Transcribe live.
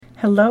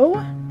Hello,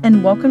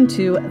 and welcome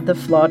to the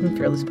Flawed and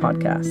Fearless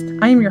podcast.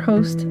 I am your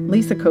host,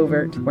 Lisa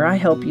Covert, where I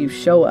help you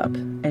show up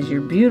as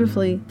your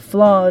beautifully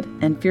flawed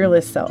and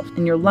fearless self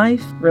in your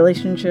life,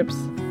 relationships,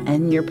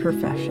 and your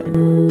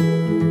profession.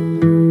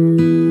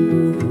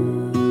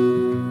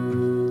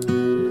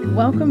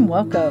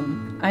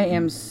 Welcome. I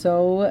am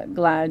so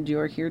glad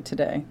you're here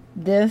today.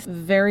 This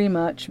very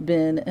much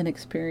been an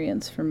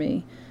experience for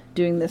me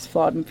doing this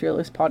Flawed and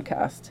Fearless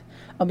podcast.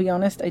 I'll be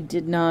honest, I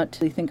did not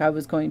really think I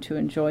was going to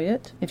enjoy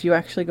it. If you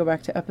actually go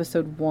back to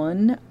episode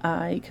 1,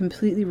 I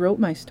completely wrote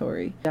my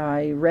story.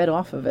 I read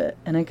off of it,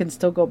 and I can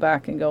still go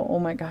back and go, oh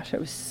my gosh, I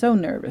was so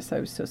nervous. I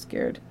was so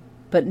scared.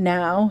 But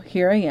now,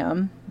 here I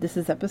am. This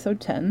is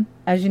episode 10.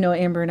 As you know,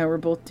 Amber and I were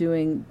both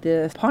doing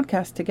this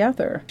podcast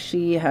together.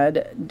 She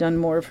had done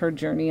more of her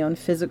journey on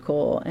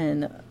physical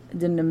and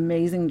did an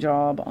amazing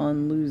job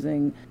on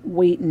losing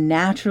weight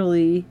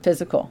naturally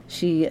physical.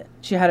 She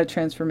had a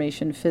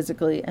transformation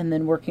physically and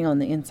then working on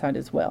the inside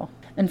as well.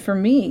 And for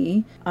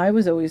me, I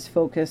was always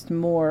focused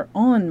more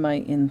on my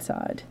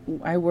inside.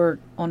 I work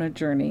on a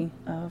journey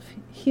of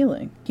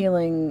healing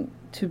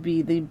to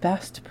be the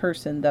best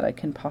person that I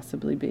can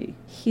possibly be.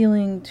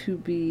 Healing to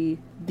be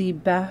the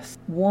best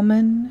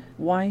woman,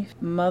 wife,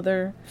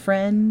 mother,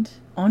 friend,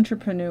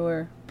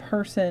 entrepreneur,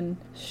 person,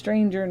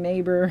 stranger,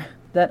 neighbor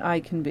that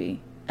I can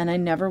be. And I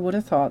never would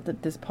have thought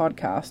that this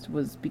podcast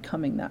was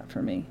becoming that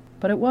for me.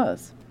 But it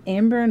was.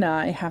 Amber and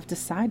I have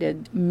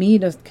decided me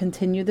to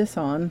continue this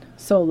on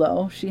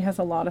solo. She has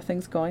a lot of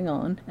things going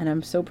on, and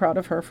I'm so proud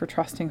of her for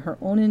trusting her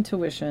own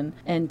intuition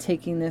and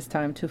taking this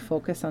time to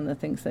focus on the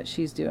things that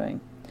she's doing.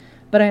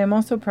 But I am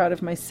also proud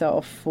of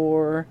myself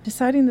for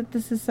deciding that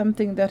this is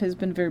something that has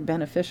been very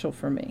beneficial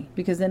for me.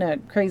 Because in a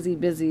crazy,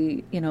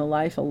 busy,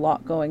 life, a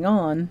lot going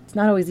on, it's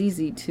not always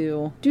easy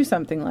to do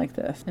something like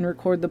this and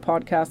record the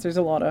podcast. There's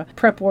a lot of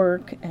prep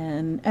work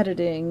and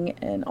editing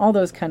and all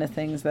those kind of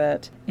things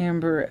that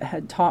Amber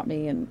had taught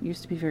me and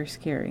used to be very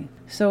scary.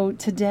 So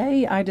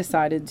today I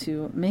decided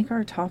to make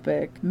our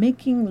topic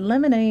making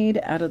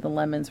lemonade out of the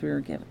lemons we were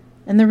given.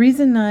 And the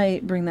reason I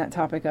bring that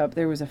topic up,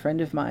 there was a friend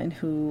of mine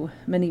who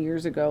many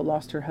years ago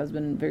lost her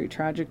husband very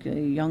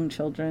tragically, young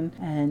children.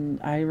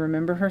 And I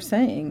remember her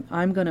saying,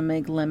 I'm going to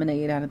make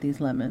lemonade out of these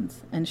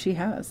lemons. And she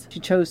has. She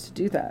chose to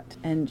do that.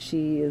 And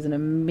she is an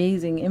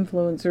amazing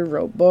influencer,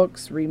 wrote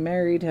books,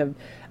 remarried, have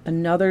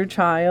another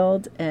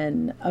child,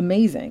 and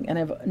amazing. And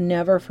I've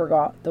never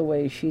forgot the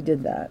way she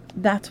did that.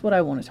 That's what I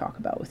want to talk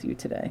about with you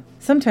today.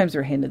 Sometimes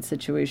we're handed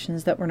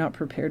situations that we're not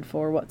prepared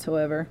for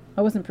whatsoever.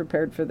 I wasn't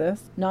prepared for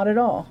this. Not at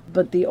all.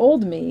 But the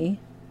old me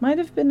might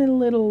have been a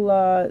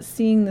little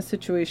seeing the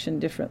situation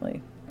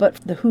differently. But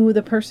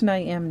the person I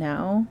am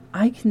now,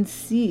 I can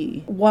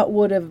see what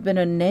would have been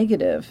a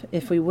negative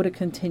if we would have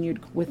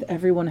continued with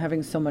everyone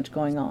having so much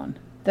going on.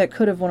 That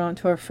could have went on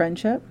to our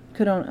friendship,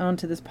 could have on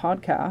to this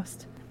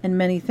podcast, and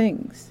many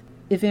things,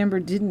 if Amber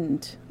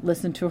didn't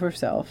listen to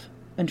herself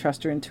and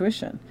trust her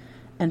intuition.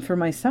 And for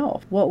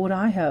myself, what would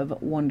I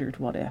have wondered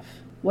what if?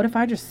 What if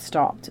I just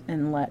stopped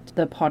and let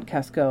the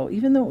podcast go,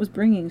 even though it was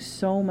bringing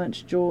so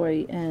much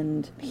joy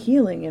and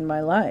healing in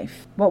my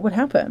life? What would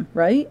happen,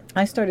 right?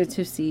 I started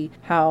to see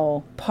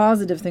how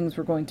positive things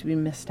were going to be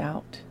missed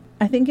out.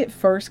 I think it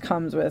first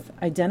comes with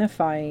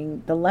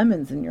identifying the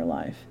lemons in your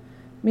life.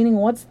 Meaning,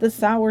 what's the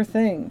sour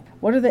thing?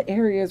 What are the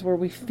areas where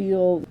we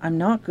feel I'm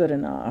not good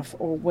enough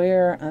or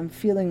where I'm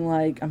feeling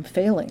like I'm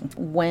failing?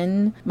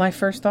 When my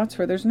first thoughts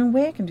were, there's no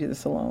way I can do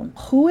this alone.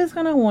 Who is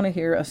going to want to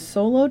hear a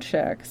solo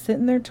chick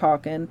sitting there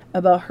talking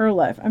about her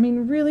life? I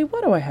mean, really,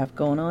 what do I have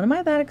going on? Am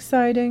I that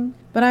exciting?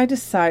 But I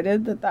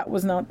decided that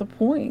was not the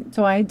point.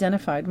 So I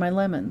identified my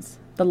lemons.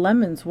 The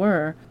lemons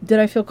were, did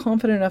I feel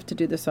confident enough to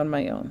do this on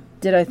my own?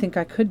 Did I think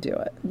I could do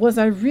it? Was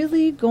I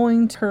really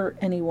going to hurt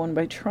anyone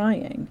by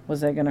trying?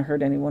 Was I going to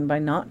hurt anyone by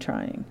not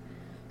trying?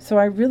 So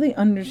I really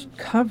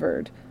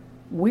uncovered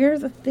where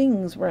the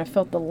things where I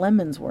felt the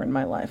lemons were in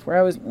my life, where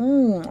I was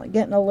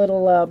getting a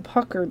little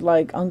puckered,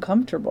 like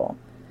uncomfortable.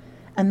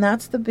 And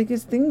that's the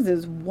biggest things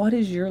is, what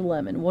is your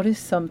lemon? What is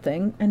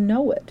something? And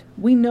know it.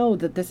 We know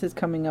that this is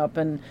coming up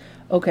and,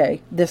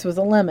 okay, this was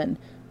a lemon.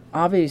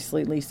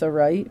 Obviously, Lisa,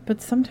 right?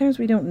 But sometimes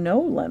we don't know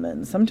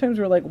lemons. Sometimes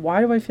we're like, why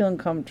do I feel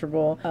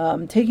uncomfortable?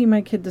 Taking my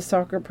kid to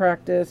soccer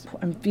practice.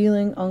 I'm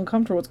feeling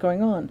uncomfortable. What's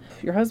going on?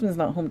 Your husband's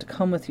not home to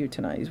come with you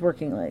tonight. He's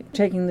working late.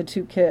 Taking the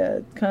 2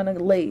 kids. Kind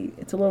of late.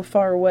 It's a little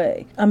far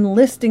away. I'm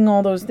listing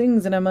all those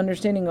things and I'm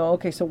understanding,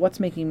 okay, so what's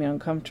making me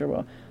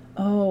uncomfortable?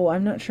 Oh,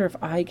 I'm not sure if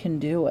I can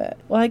do it.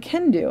 Well, I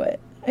can do it.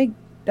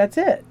 That's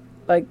it.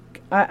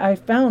 I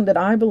found that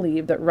I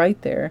believe that right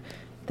there,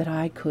 that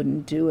I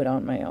couldn't do it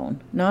on my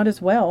own. Not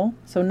as well.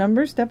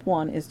 So step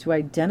 1 is to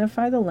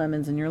identify the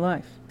lemons in your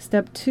life.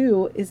 Step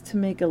 2 is to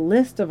make a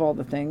list of all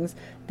the things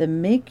that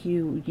make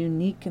you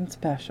unique and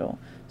special.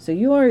 So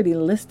you already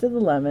listed the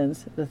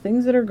lemons, the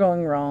things that are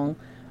going wrong.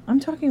 I'm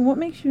talking what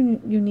makes you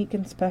unique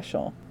and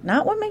special.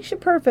 Not what makes you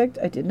perfect.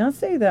 I did not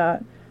say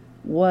that.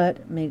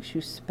 What makes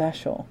you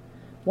special?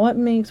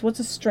 What's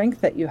a strength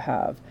that you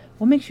have?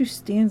 What makes you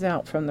stand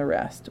out from the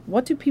rest?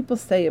 What do people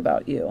say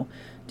about you?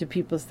 Do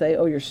people say,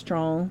 oh, you're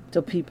strong?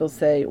 Do people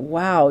say,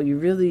 wow, you're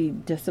really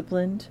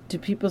disciplined? Do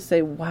people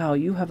say, wow,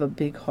 you have a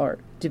big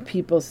heart? Do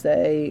people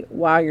say,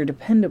 wow, you're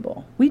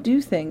dependable? We do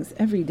things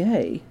every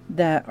day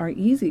that are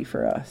easy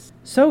for us.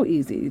 So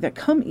easy, that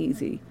come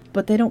easy,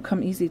 but they don't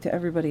come easy to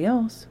everybody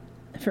else.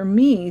 For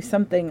me,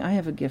 I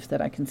have a gift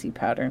that I can see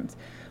patterns.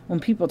 When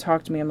people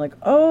talk to me, I'm like,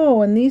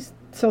 oh,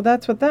 so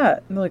that's what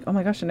that. And they're like, oh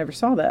my gosh, I never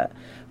saw that.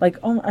 Like,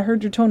 oh, I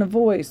heard your tone of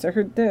voice. I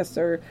heard this,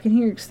 or I can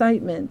hear your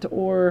excitement,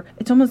 or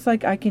it's almost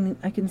like I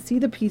can see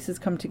the pieces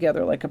come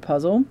together like a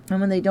puzzle.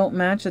 And when they don't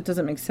match, that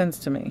doesn't make sense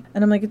to me.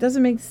 And I'm like, it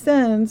doesn't make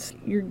sense.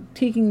 You're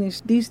taking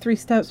these 3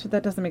 steps, but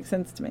that doesn't make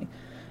sense to me.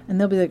 And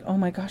they'll be like, oh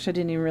my gosh, I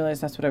didn't even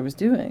realize that's what I was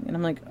doing. And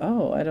I'm like,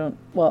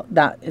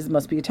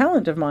 must be a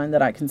talent of mine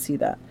that I can see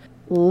that.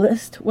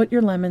 List what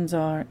your lemons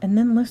are, and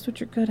then list what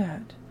you're good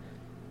at.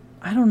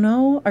 I don't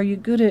know. Are you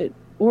good at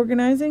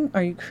organizing?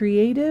 Are you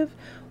creative?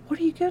 What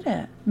are you good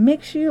at?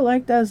 Make sure you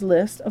like those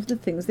lists of the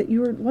things that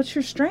what's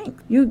your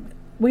strength?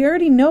 We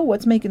already know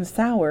what's making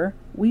sour.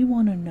 We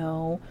want to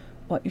know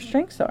what your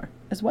strengths are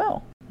as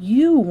well.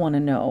 You want to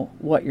know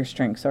what your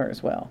strengths are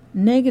as well.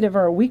 Negative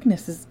or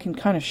weaknesses can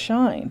kind of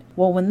shine.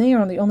 Well, when they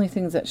are the only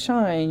things that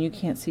shine, you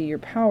can't see your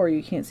power.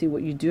 You can't see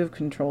what you do have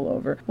control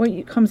over. When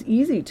it comes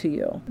easy to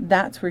you,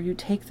 that's where you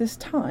take this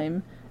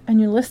time and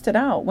you list it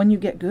out. When you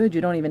get good,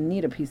 you don't even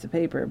need a piece of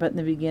paper. But in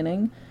the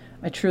beginning,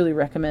 I truly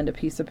recommend a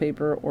piece of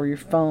paper or your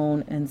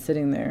phone and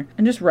sitting there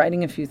and just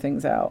writing a few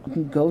things out. You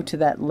can go to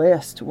that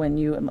list when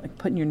you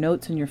putting your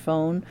notes in your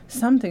phone,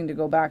 something to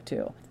go back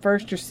to.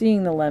 First, you're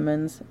seeing the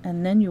lemons,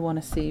 and then you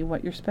want to see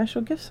what your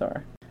special gifts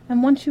are.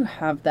 And once you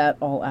have that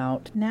all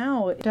out,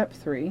 now step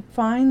 3,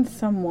 find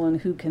someone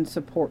who can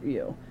support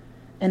you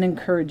and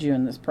encourage you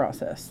in this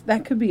process.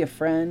 That could be a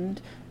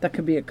friend, that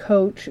could be a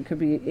coach, it could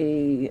be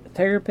a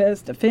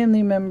therapist, a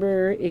family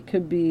member, it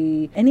could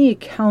be any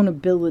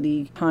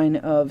accountability kind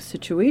of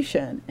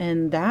situation.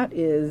 And that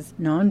is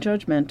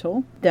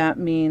non-judgmental. That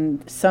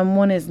means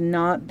someone is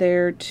not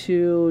there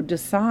to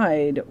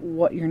decide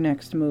what your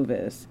next move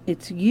is.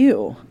 It's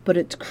you, but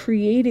it's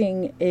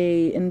creating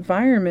an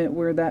environment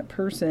where that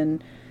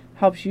person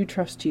helps you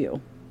trust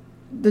you.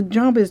 The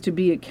job is to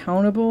be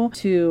accountable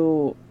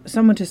to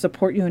someone to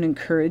support you and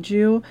encourage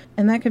you.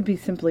 And that could be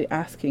simply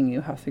asking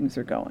you how things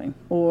are going.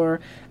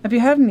 Or if you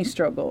have any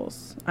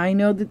struggles, I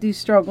know that these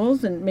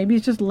struggles, and maybe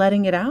it's just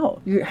letting it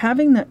out. You're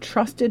having that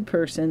trusted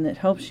person that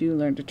helps you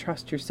learn to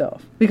trust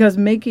yourself. Because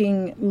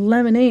making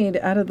lemonade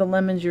out of the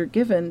lemons you're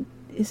given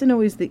isn't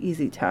always the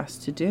easy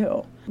task to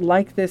do.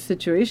 Like this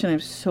situation, I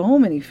have so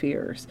many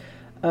fears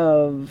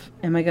of,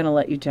 am I going to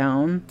let you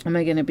down? Am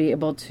I going to be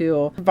able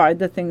to provide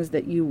the things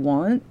that you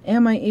want?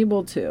 Am I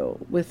able to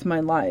with my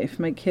life,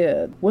 my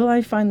kid? Will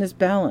I find this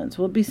balance?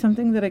 Will it be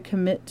something that I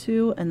commit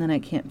to and then I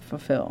can't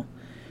fulfill?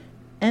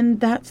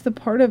 And that's the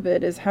part of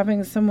it, is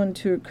having someone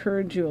to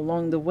encourage you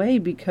along the way,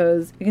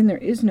 because again, there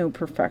is no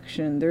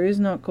perfection. There is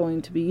not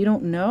going to be, you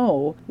don't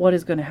know what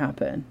is going to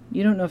happen.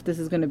 You don't know if this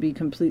is going to be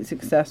completely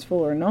successful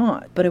or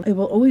not, but it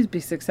will always be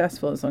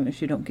successful as long as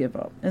you don't give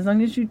up, as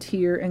long as you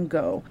tear and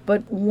go.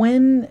 But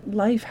when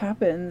life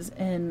happens,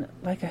 and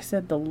like I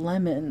said, the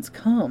lemons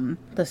come,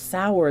 the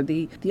sour,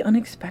 the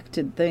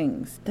unexpected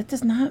things, that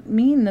does not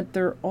mean that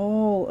they're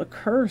all a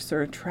curse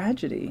or a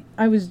tragedy.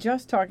 I was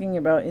just talking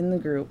about in the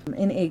group,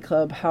 in A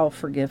Club, how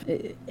forgive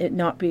it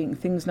not being,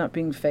 things not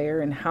being fair,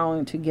 and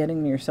how to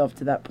getting yourself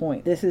to that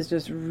point. This is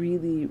just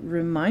really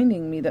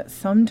reminding me that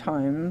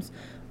sometimes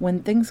when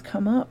things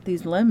come up,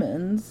 these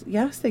lemons,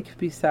 yes, they could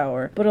be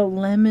sour, but a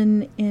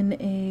lemon in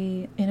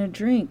a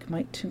drink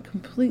might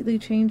completely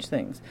change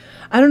things.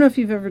 I don't know if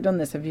you've ever done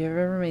this. Have you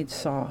ever made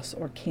sauce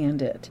or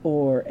canned it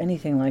or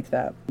anything like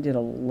that? I did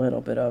a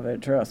little bit of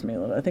it, trust me,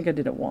 I think I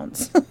did it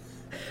once.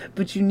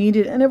 But you need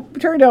it, and it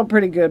turned out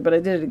pretty good, but I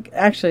did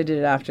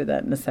it after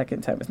that, and the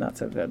second time was not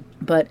so good.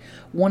 But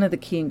one of the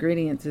key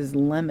ingredients is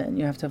lemon.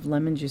 You have to have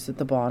lemon juice at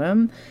the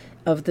bottom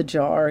of the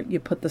jar. You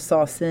put the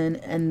sauce in,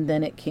 and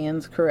then it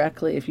cans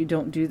correctly. If you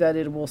don't do that,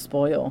 it will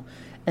spoil,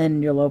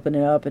 and you'll open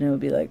it up, and it will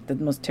be like the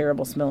most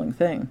terrible smelling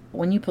thing.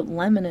 When you put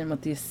lemon in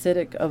with the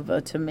acidic of a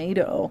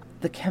tomato,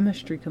 the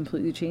chemistry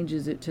completely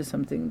changes it to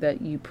something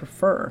that you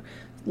prefer,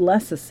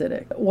 less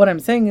acidic. What I'm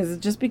saying is,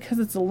 just because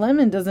it's a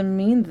lemon doesn't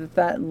mean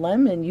that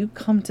lemon you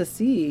come to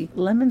see,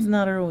 lemon's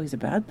not always a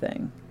bad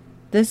thing.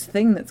 This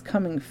thing that's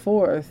coming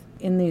forth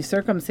in these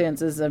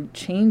circumstances of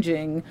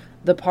changing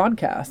the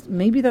podcast,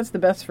 maybe that's the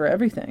best for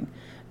everything.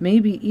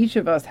 Maybe each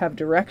of us have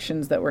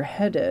directions that we're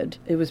headed.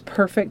 It was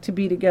perfect to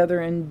be together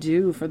and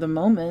do for the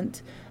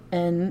moment,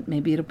 and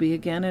maybe it'll be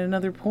again at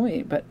another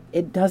point, but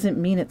it doesn't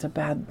mean it's a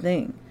bad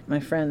thing. My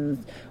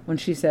friend, when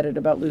she said it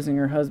about losing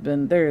her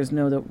husband, there is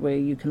no way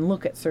you can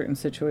look at certain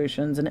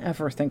situations and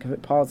ever think of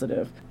it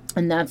positive.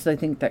 And that's, I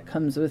think, that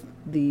comes with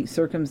the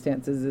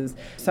circumstances, is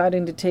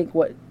deciding to take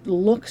what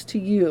looks to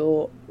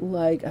you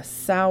like a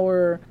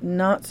sour,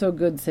 not so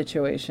good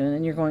situation,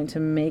 and you're going to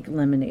make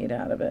lemonade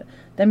out of it.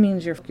 That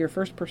means your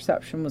first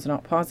perception was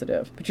not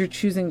positive, but you're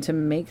choosing to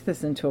make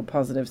this into a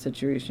positive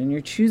situation.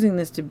 You're choosing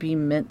this to be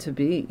meant to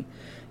be.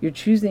 You're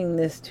choosing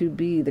this to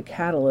be the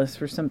catalyst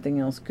for something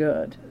else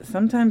good.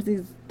 Sometimes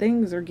these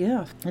things are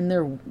gifts in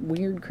their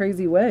weird,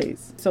 crazy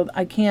ways. So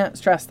I can't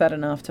stress that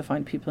enough, to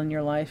find people in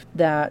your life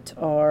that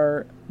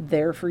are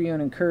there for you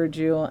and encourage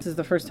you. This is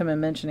the first time I'm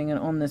mentioning it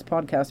on this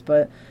podcast,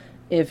 but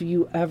if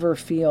you ever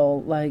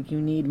feel like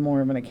you need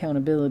more of an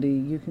accountability,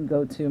 you can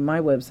go to my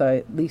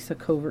website,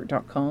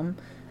 lisacovert.com,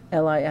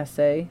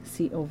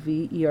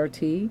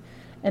 LISACOVERT,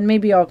 and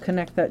maybe I'll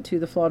connect that to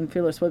the Flawed and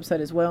Fearless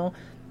website as well,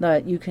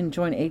 that you can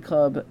join a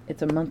club.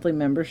 It's a monthly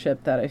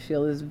membership that I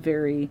feel is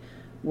very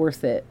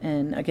worth it.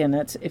 And again,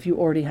 that's if you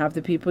already have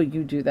the people,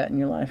 you do that in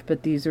your life.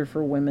 But these are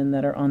for women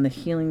that are on the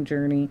healing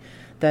journey,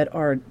 that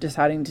are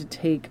deciding to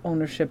take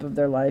ownership of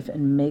their life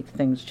and make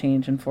things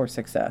change and for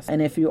success.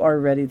 And if you are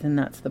ready, then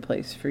that's the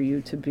place for you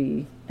to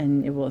be,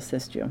 and it will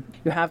assist you.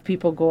 You have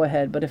people, go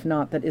ahead, but if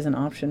not, that is an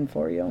option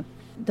for you.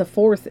 The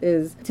fourth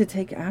is to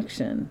take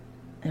action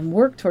and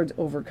work towards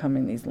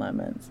overcoming these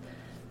lemons.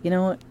 You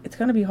know, it's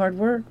going to be hard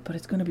work, but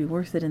it's going to be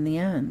worth it in the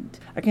end.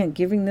 Again,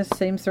 giving this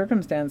same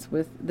circumstance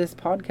with this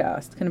podcast,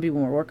 it's going to be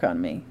more work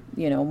on me,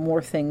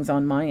 more things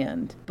on my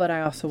end. But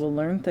I also will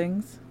learn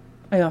things.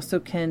 I also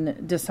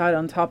can decide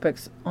on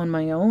topics on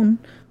my own,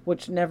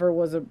 which never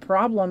was a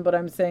problem, but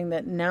I'm saying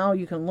that now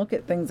you can look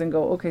at things and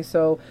go, okay,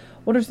 so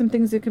what are some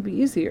things that could be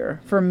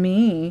easier? For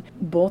me,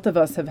 both of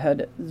us have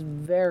had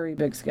very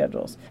big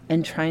schedules,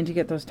 and trying to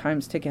get those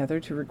times together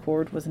to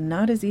record was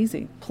not as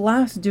easy.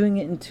 Plus, doing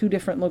it in 2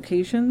 different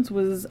locations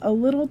was a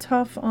little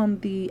tough on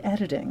the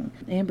editing.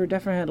 Amber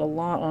definitely had a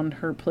lot on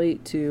her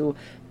plate to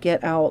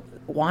get out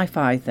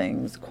Wi-Fi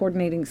things,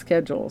 coordinating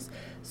schedules.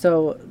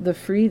 So the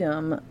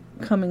freedom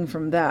coming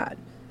from that,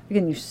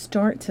 again, you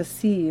start to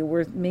see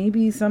where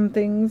maybe some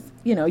things,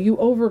 you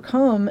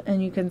overcome,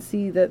 and you can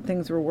see that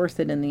things were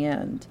worth it in the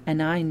end.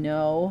 And I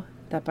know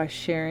that by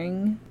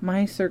sharing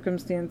my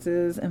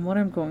circumstances and what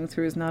I'm going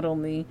through is not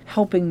only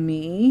helping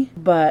me,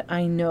 but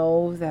I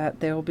know that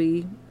there'll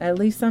be at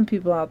least some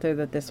people out there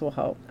that this will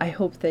help. I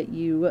hope that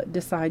you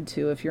decide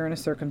to, if you're in a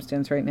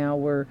circumstance right now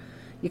where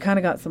you kind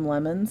of got some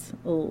lemons,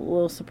 a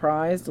little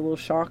surprised, a little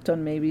shocked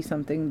on maybe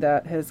something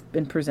that has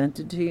been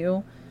presented to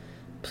you,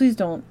 please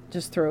don't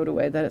just throw it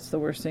away that it's the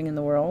worst thing in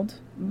the world,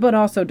 but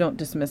also don't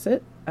dismiss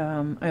it.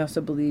 I also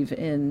believe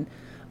in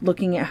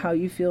looking at how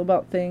you feel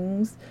about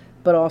things,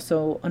 but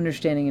also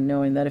understanding and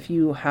knowing that if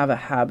you have a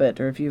habit,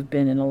 or if you've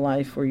been in a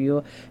life where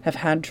you have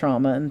had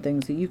trauma and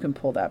things, that you can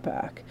pull that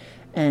back.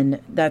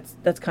 And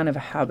that's kind of a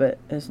habit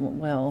as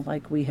well,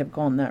 like we have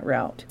gone that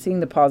route. Seeing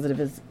the positive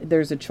is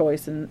there's a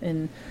choice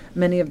in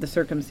many of the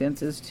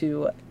circumstances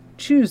to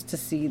choose to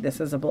see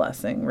this as a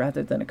blessing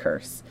rather than a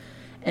curse.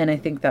 And I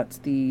think that's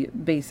the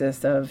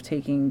basis of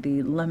taking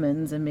the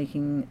lemons and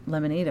making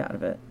lemonade out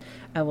of it.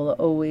 I will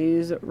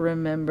always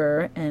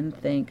remember and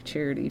thank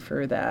Charity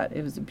for that.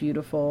 It was a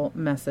beautiful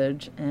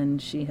message,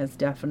 and she has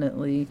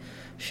definitely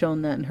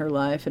shown that in her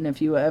life. And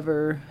if you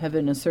ever have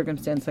been in a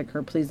circumstance like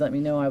her, please let me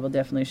know. I will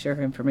definitely share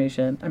her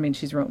information. I mean,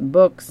 she's written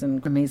books,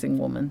 and amazing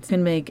woman.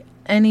 Can make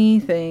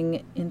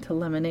anything into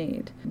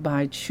lemonade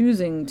by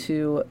choosing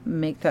to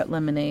make that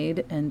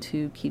lemonade and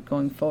to keep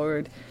going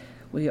forward.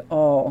 We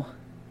all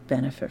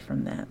benefit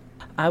from that.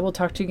 I will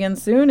talk to you again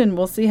soon, and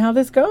we'll see how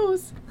this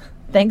goes.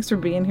 Thanks for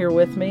being here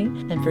with me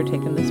and for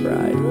taking this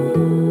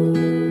ride.